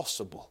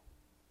possible.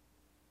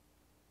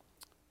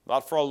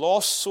 That for a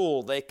lost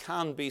soul they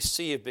can be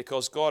saved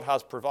because God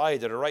has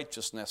provided a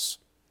righteousness.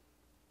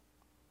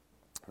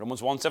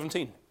 Romans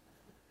 1:17.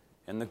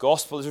 In the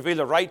gospel is revealed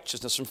a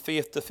righteousness from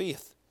faith to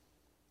faith.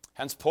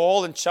 Hence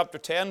Paul in chapter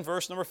 10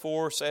 verse number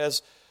 4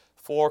 says,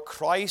 For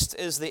Christ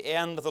is the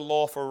end of the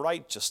law for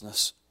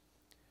righteousness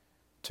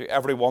to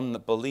everyone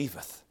that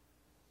believeth.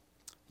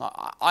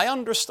 Now I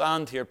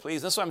understand here,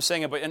 please, this is what I'm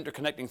saying about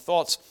interconnecting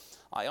thoughts.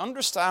 I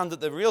understand that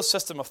the real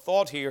system of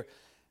thought here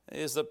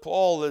is that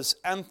Paul is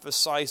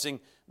emphasizing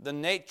the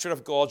nature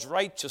of God's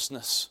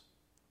righteousness.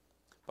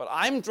 But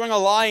I'm drawing a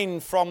line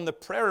from the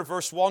prayer of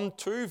verse 1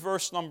 to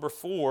verse number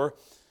 4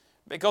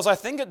 because I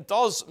think it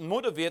does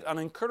motivate and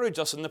encourage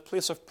us in the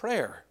place of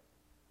prayer.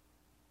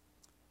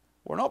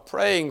 We're not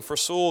praying for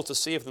souls to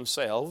save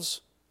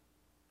themselves.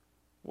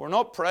 We're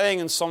not praying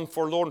in some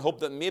forlorn hope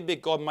that maybe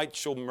God might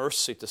show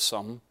mercy to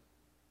some.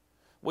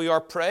 We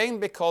are praying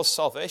because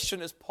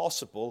salvation is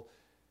possible.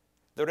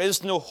 There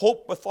is no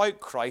hope without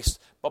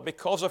Christ, but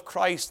because of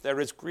Christ there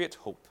is great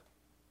hope.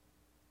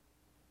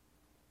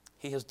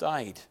 He has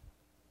died,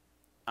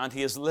 and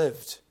He has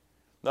lived,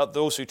 that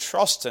those who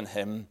trust in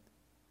Him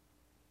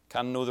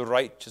can know the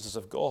righteousness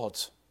of God.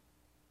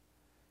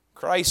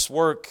 Christ's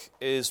work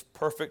is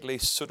perfectly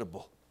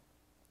suitable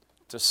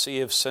to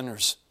save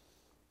sinners.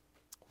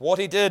 What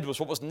He did was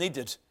what was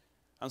needed.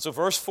 And so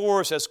verse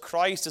 4 says,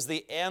 Christ is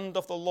the end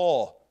of the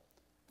law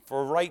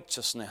for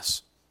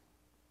righteousness.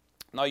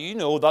 Now you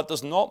know that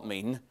does not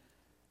mean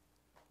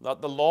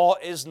that the law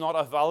is not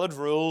a valid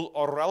rule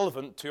or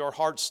relevant to our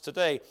hearts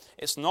today.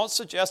 It's not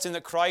suggesting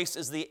that Christ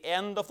is the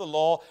end of the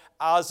law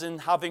as in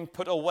having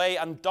put away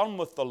and done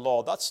with the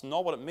law. That's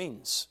not what it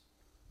means.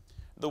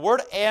 The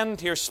word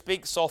end here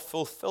speaks of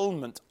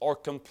fulfillment or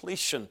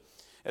completion.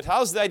 It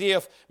has the idea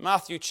of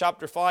Matthew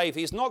chapter 5.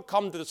 He's not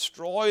come to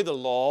destroy the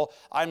law.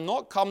 I'm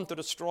not come to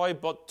destroy,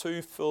 but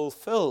to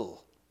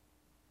fulfill.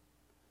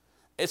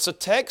 It's a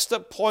text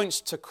that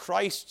points to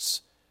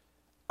Christ's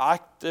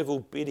active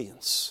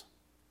obedience.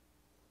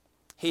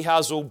 He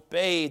has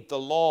obeyed the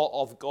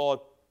law of God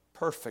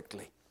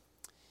perfectly.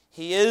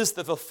 He is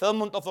the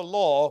fulfillment of the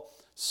law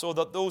so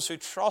that those who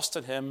trust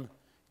in Him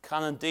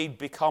can indeed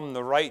become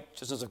the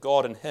righteousness of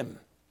God in Him.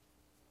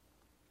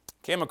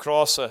 Came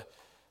across an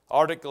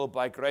article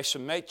by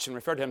Gresham Machen,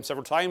 referred to him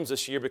several times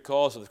this year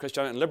because of the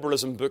Christianity and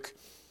Liberalism book.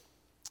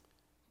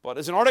 But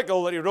it's an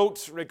article that he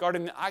wrote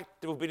regarding the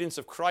active obedience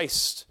of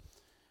Christ.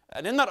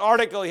 And in that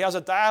article, he has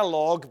a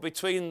dialogue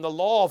between the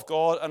law of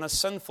God and a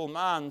sinful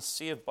man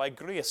saved by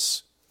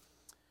grace.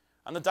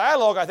 And the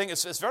dialogue, I think,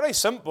 is very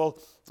simple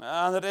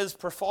and it is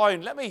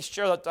profound. Let me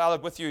share that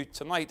dialogue with you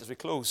tonight as we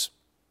close.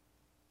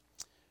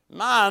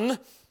 Man,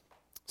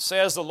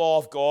 says the law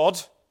of God,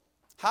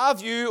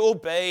 have you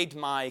obeyed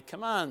my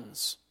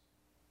commands?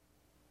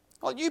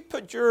 Well, you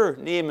put your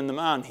name in the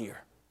man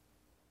here.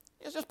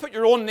 You just put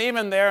your own name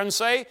in there and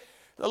say,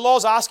 the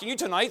law's asking you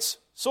tonight,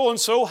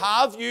 so-and-so,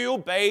 have you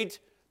obeyed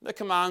the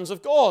commands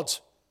of God?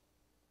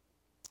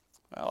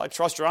 Well, I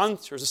trust your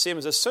answer is the same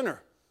as this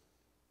sinner.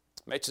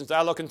 Machen's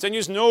dialogue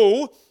continues.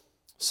 No,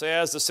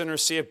 says the sinner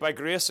saved by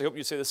grace. I hope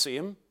you say the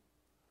same.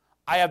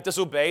 I have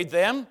disobeyed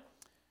them,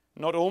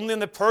 not only in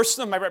the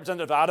person of my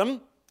representative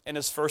Adam in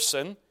his first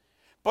sin,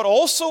 but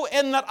also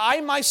in that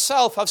I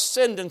myself have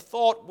sinned in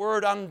thought,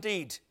 word, and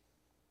deed.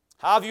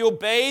 Have you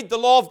obeyed the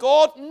law of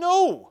God?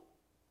 No.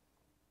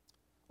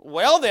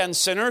 Well then,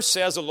 sinner,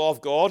 says the law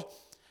of God,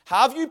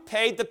 have you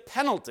paid the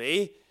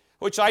penalty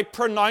which I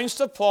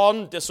pronounced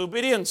upon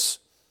disobedience?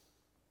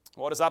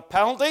 What is that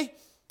penalty?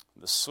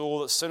 The soul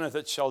that sinneth,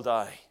 it shall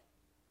die.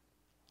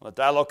 Well, the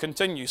dialogue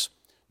continues.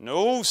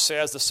 No,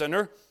 says the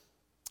sinner,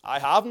 I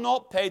have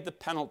not paid the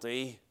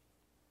penalty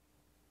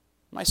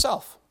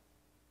myself,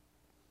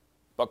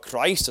 but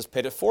Christ has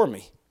paid it for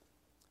me.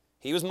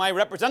 He was my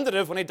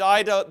representative when He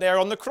died out there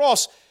on the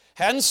cross.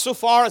 Hence, so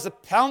far as the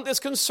penalty is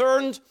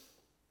concerned,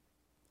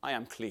 I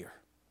am clear.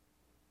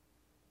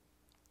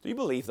 Do you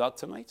believe that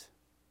tonight?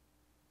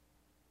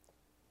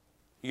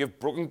 You have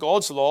broken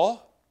God's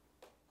law,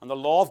 and the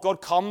law of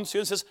God comes to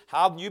you and says,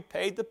 have you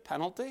paid the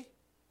penalty?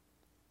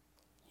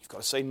 You've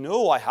got to say,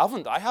 no, I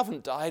haven't. I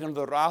haven't died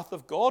under the wrath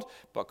of God,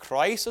 but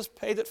Christ has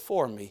paid it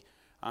for me.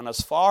 And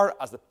as far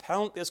as the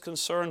penalty is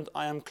concerned,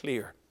 I am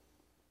clear.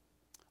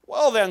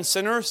 Well then,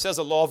 sinner, says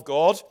the law of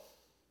God,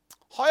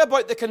 how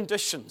about the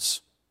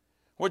conditions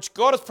which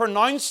God has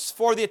pronounced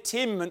for the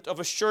attainment of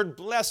assured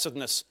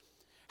blessedness?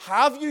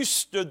 Have you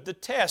stood the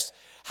test?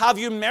 Have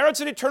you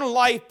merited eternal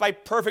life by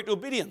perfect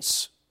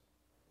obedience?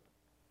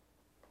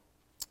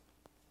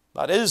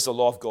 That is the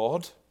law of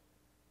God.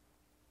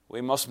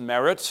 We must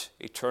merit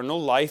eternal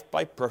life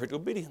by perfect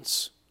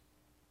obedience.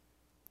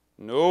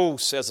 No,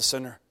 says the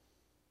sinner,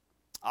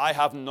 I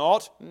have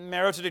not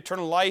merited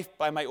eternal life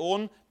by my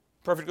own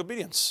perfect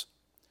obedience.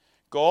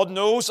 God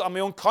knows, and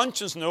my own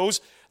conscience knows,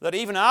 that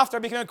even after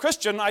I became a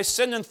Christian, I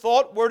sinned in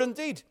thought, word, and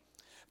deed.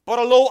 But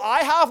although I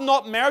have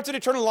not merited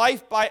eternal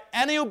life by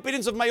any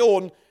obedience of my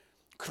own,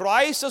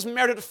 Christ has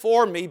merited it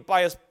for me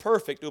by His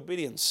perfect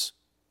obedience.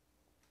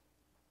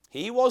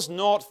 He was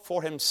not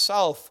for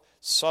Himself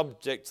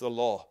subject to the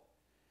law.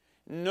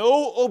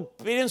 No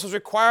obedience was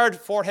required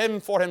for Him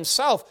for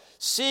Himself,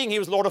 seeing He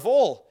was Lord of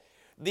all.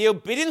 The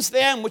obedience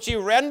then which He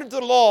rendered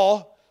to the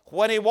law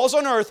when He was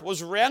on earth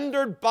was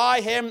rendered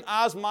by Him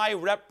as my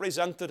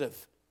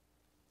representative.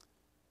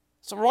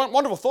 It's a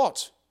wonderful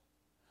thought.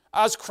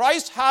 As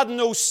Christ had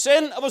no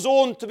sin of His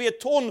own to be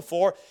atoned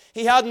for,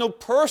 He had no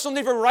personal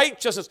need for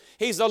righteousness.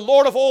 He's the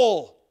Lord of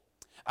all.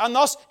 And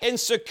thus, in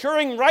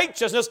securing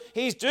righteousness,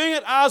 he's doing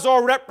it as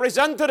our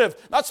representative.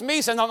 That's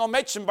me saying, not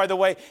mentioned, by the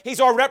way. He's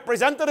our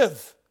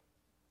representative.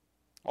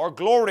 Our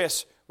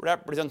glorious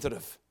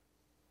representative.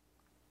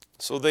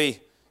 So the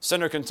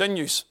sinner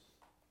continues,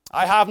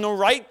 I have no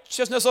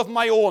righteousness of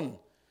my own,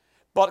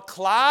 but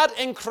clad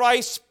in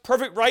Christ's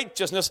perfect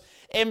righteousness,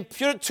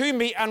 imputed to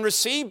me and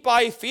received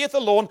by faith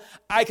alone,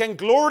 I can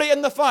glory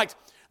in the fact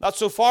that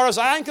so far as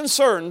I am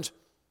concerned,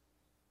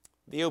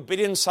 the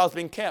obedience has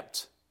been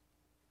kept.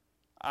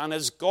 And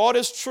as God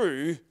is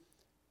true,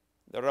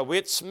 there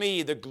awaits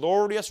me the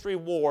glorious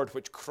reward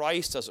which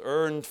Christ has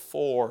earned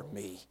for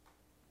me.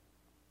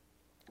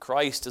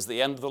 Christ is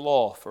the end of the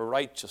law for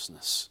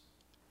righteousness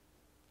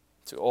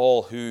to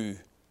all who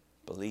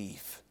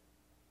believe.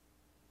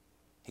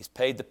 He's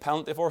paid the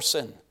penalty of our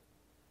sin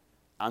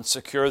and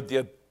secured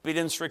the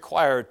obedience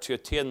required to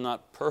attain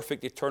that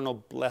perfect eternal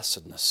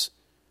blessedness.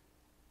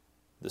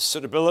 The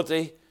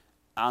suitability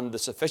and the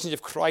sufficiency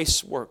of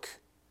Christ's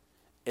work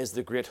is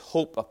the great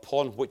hope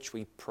upon which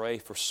we pray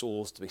for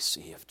souls to be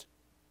saved.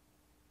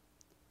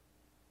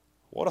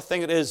 What a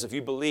thing it is if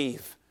you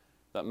believe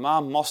that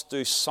man must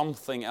do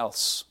something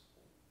else.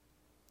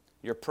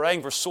 You're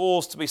praying for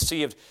souls to be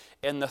saved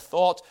in the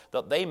thought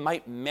that they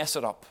might mess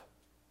it up.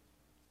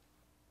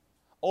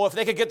 Oh, if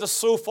they could get this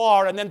so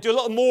far and then do a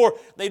little more,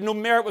 they'd no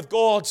merit with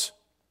God.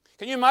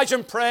 Can you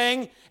imagine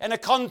praying in a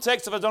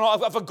context of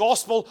a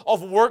gospel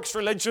of works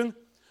religion,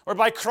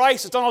 whereby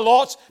Christ has done a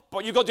lot,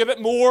 but you've got to do a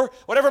bit more,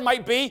 whatever it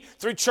might be,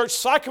 through church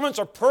sacraments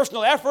or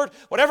personal effort,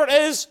 whatever it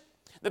is,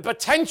 the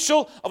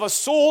potential of a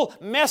soul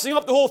messing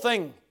up the whole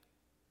thing.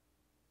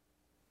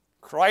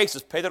 Christ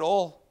has paid it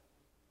all.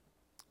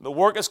 The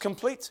work is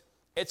complete.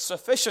 It's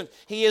sufficient.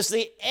 He is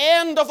the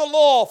end of the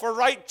law for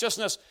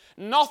righteousness.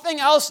 Nothing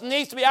else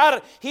needs to be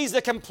added. He's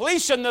the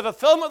completion, the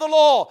fulfillment of the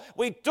law.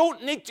 We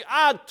don't need to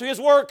add to his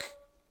work.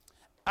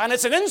 And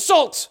it's an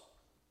insult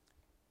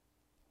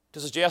to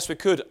suggest we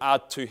could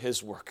add to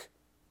his work.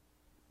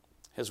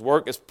 His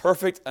work is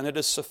perfect and it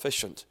is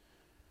sufficient.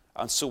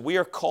 And so we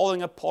are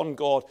calling upon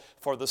God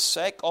for the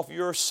sake of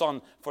your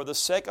Son, for the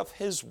sake of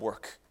his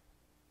work.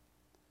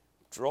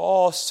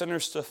 Draw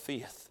sinners to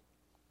faith,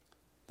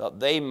 that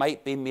they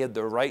might be made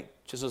the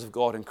righteousness of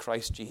God in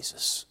Christ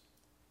Jesus.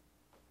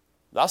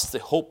 That's the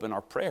hope in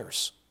our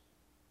prayers,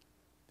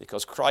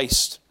 because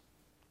Christ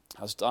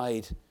has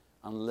died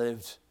and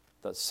lived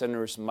that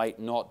sinners might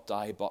not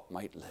die but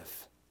might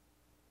live.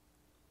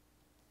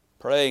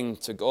 Praying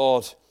to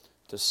God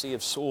to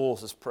save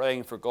souls is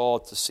praying for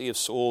God to save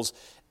souls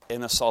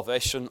in a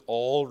salvation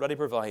already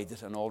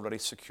provided and already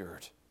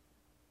secured.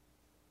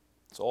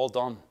 It's all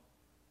done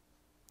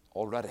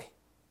already.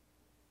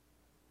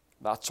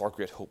 That's our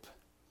great hope.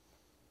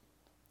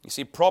 You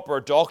see, proper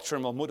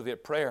doctrine will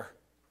motivate prayer.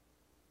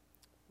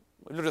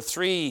 We look at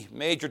three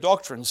major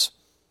doctrines: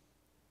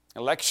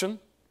 election,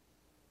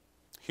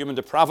 human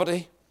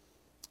depravity,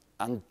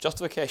 and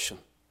justification.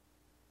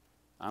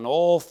 And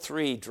all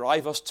three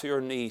drive us to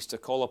our knees to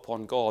call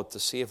upon God to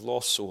save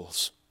lost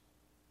souls.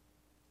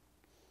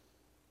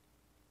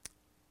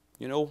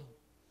 You know,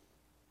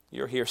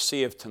 you're here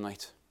saved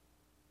tonight.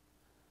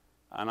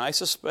 And I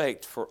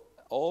suspect for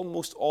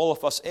almost all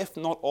of us, if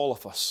not all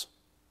of us,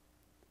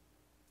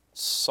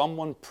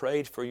 someone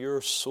prayed for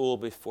your soul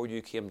before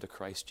you came to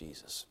Christ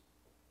Jesus.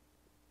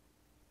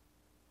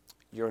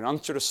 You're an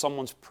answer to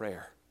someone's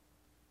prayer.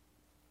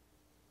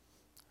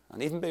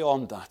 And even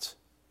beyond that,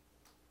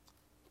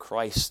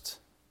 Christ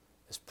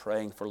is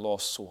praying for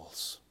lost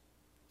souls.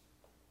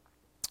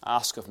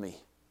 Ask of me,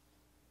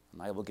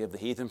 and I will give the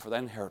heathen for thy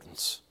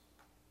inheritance.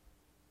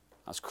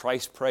 As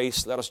Christ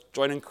prays, let us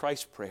join in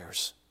Christ's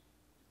prayers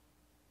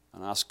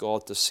and ask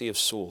God to save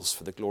souls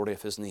for the glory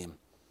of his name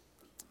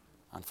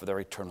and for their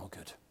eternal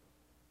good.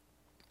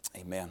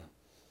 Amen.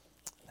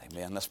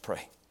 Amen. Let's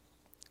pray.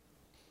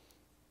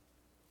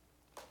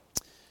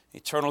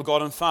 Eternal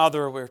God and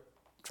Father, we're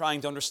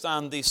trying to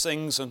understand these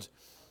things, and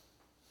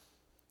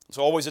it's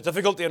always a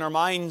difficulty in our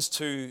minds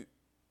to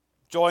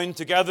join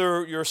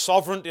together your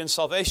sovereignty and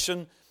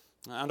salvation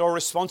and our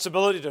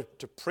responsibility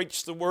to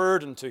preach the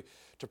word and to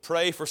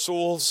pray for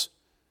souls.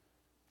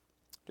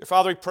 Dear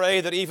Father, we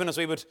pray that even as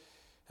we would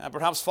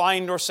perhaps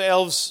find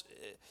ourselves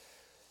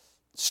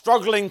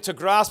struggling to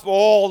grasp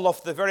all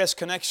of the various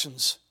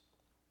connections,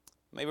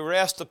 may we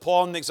rest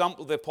upon the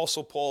example of the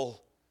Apostle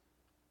Paul.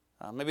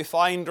 May we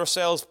find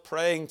ourselves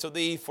praying to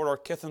thee for our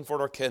kith and for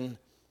our kin,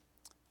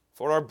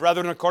 for our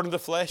brethren according to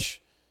the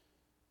flesh,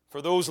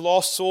 for those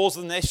lost souls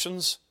of the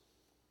nations.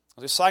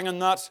 As we sang in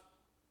that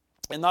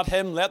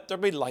hymn, let there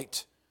be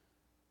light.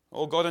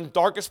 Oh God, in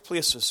darkest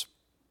places,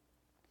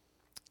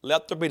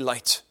 let there be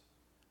light.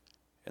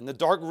 In the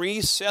dark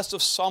recess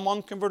of some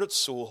unconverted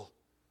soul,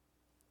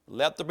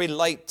 let there be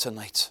light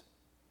tonight.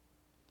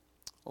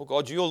 Oh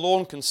God, you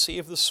alone can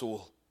save the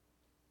soul,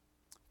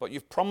 but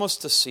you've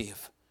promised to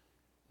save.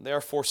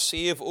 Therefore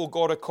save, O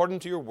God, according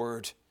to your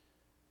word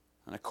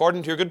and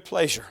according to your good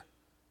pleasure.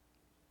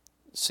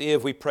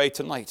 Save, we pray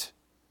tonight.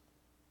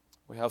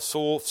 We have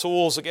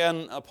souls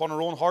again upon our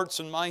own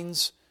hearts and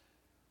minds.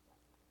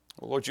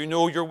 Oh Lord, you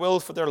know your will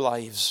for their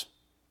lives.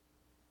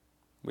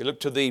 We look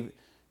to thee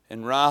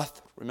in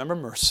wrath. Remember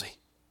mercy.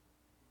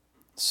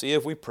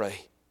 Save, we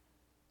pray.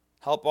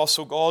 Help us,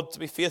 O God, to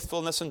be faithful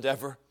in this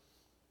endeavor.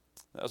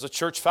 As a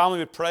church family,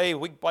 we pray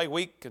week by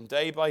week and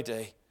day by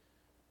day.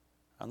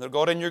 And that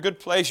God, in your good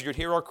pleasure, you'd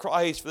hear our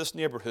cries for this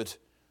neighborhood.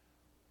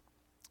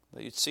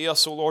 That you'd see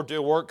us, O Lord, do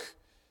a work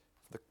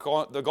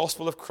for the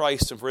gospel of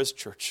Christ and for his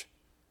church.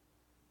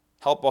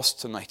 Help us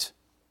tonight.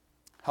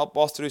 Help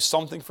us to do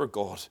something for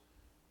God.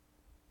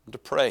 And to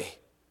pray.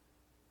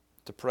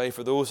 To pray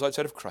for those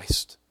outside of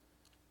Christ.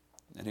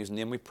 In whose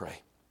name we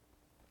pray.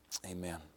 Amen.